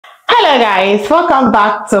Hello guys, welcome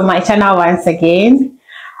back to my channel once again.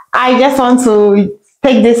 I just want to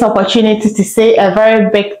take this opportunity to say a very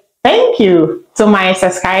big thank you to my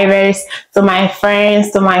subscribers, to my friends,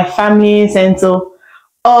 to my families, and to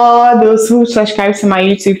all those who subscribe to my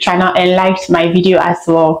YouTube channel and liked my video as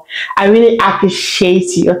well. I really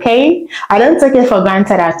appreciate you, okay? I don't take it for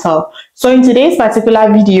granted at all. So in today's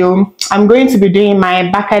particular video, I'm going to be doing my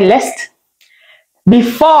bucket list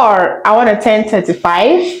before I want to turn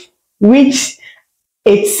 35, which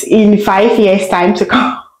it's in 5 years time to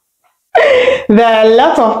come. There are a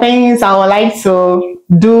lot of things I would like to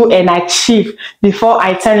do and achieve before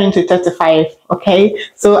I turn into 35. Okay,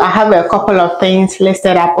 so I have a couple of things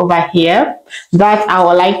listed up over here that I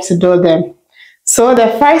would like to do them. So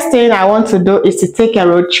the first thing I want to do is to take a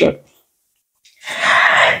road trip.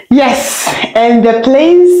 Yes, and the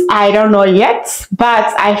place I don't know yet,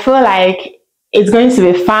 but I feel like it's going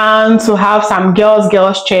to be fun to have some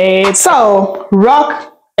girls trips. So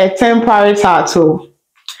rock a temporary tattoo.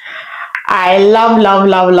 I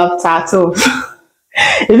love tattoos.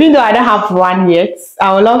 Even though I don't have one yet,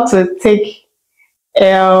 I would love to take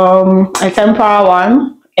a temporary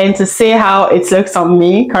one and to see how it looks on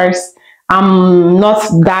me, because I'm not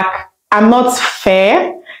dark, I'm not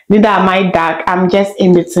fair, neither am I dark, I'm just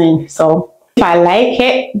in between. So if I like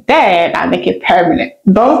it, then I make it permanent.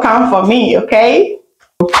 Don't come for me, okay?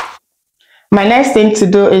 My next thing to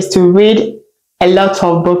do is to read a lot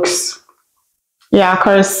of books. Yeah,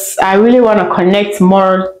 because I really want to connect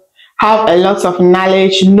more, have a lot of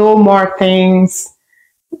knowledge, know more things.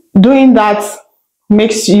 Doing that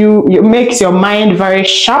makes your mind very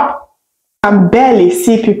sharp. I barely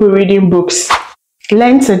see people reading books.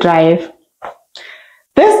 Learn to drive.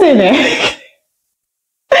 This thing,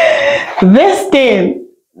 this thing,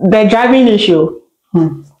 the driving issue.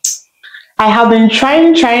 I have been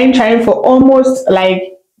trying for almost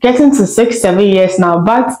like getting to 6-7 years now,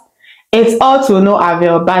 but it's all to no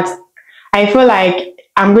avail. But I feel like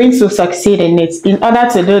I'm going to succeed in it. In order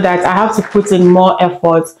to do that, I have to put in more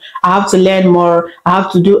effort. I have to learn more. I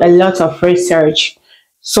have to do a lot of research.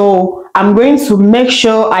 So I'm going to make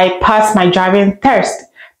sure I pass my driving test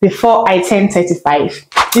before I turn 35.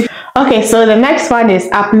 Okay, so the next one is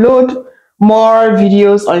upload more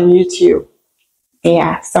videos on YouTube.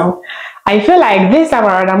 Yeah, so I feel like this time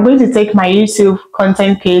around I'm going to take my YouTube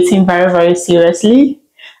content creating very seriously.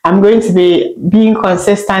 I'm going to be being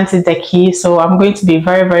consistent is the key. So I'm going to be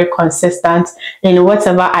very consistent in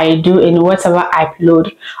whatever I do, in whatever I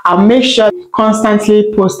upload. I'll make sure to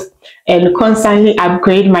constantly post and constantly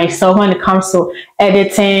upgrade myself when it comes to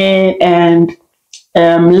editing and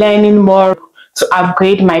learning more to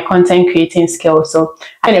upgrade my content creating skills. So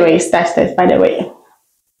anyways, that's this, by the way.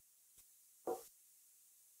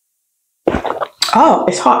 Oh,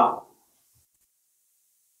 it's hot.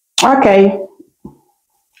 Okay.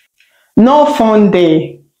 No phone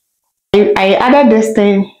day. I added this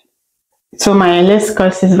thing to my list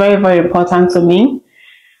because it's very important to me.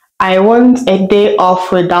 I want a day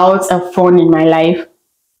off without a phone in my life.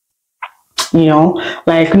 You know,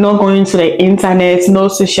 like not going to the internet, no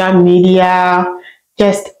social media,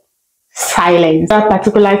 just silence. That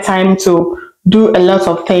particular time to do a lot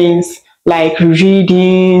of things like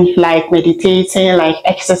reading, like meditating, like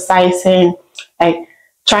exercising, like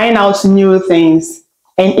trying out new things.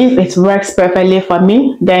 And if it works perfectly for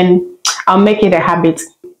me, then I'll make it a habit.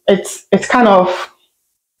 It's kind of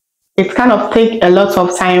take a lot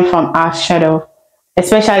of time from our schedule,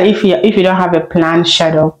 especially if you don't have a planned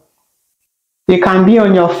schedule. You can be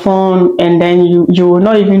on your phone and then you will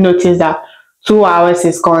not even notice that 2 hours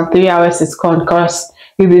is gone, 3 hours is gone, because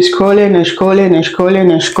you'll be scrolling,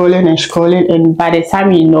 and by the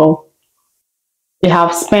time you know, you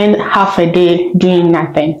have spent half a day doing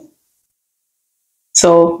nothing.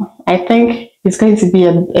 So I think it's going to be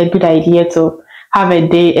a good idea to have a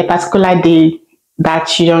particular day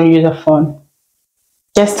that you don't use a phone,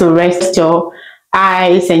 just to rest your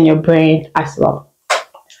eyes and your brain as well.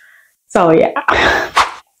 So yeah.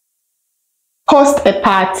 Host a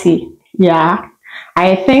party. Yeah,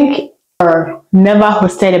 I think I've never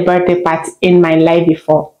hosted a birthday party in my life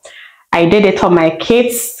before. I did it for my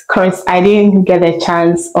kids because I didn't get a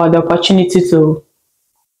chance or the opportunity to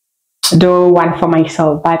do one for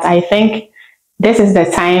myself. But I think this is the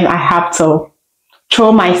time I have to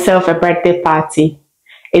throw myself a birthday party.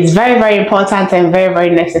 It's very important and very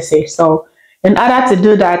necessary. So in order to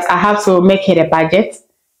do that, I have to make it a budget,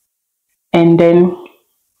 and then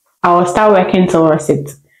I will start working towards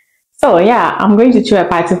it. So yeah, I'm going to throw a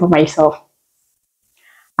party for myself.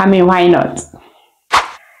 I mean, why not?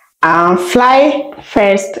 Fly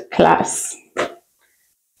first class.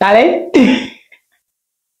 Got it?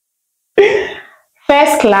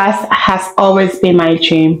 First class has always been my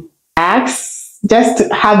dream. Just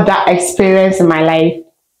to have that experience in my life,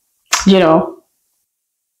 you know.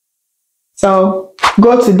 So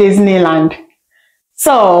go to Disneyland.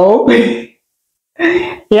 So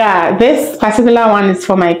yeah, this particular one is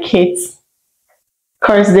for my kids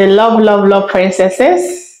because they love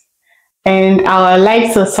princesses, and I would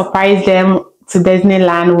like to surprise them to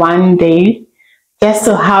Disneyland one day, just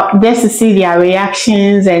to see their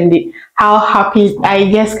reactions and how happy.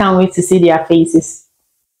 I just can't wait to see their faces.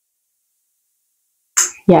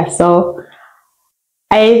 Yeah, so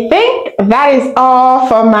I think that is all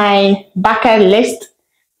for my bucket list,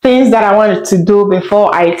 things that I wanted to do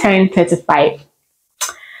before I turn 35.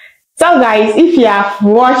 So guys, if you have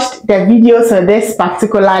watched the videos of this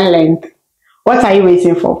particular length, what are you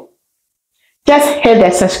waiting for? Just hit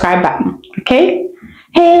the subscribe button, okay?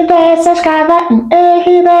 Hit the subscribe button,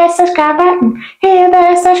 hit the subscribe button, hit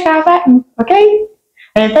the subscribe button, okay?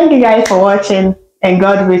 And thank you guys for watching, and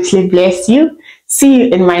God richly bless you. See you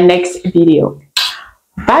in my next video.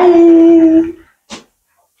 Bye.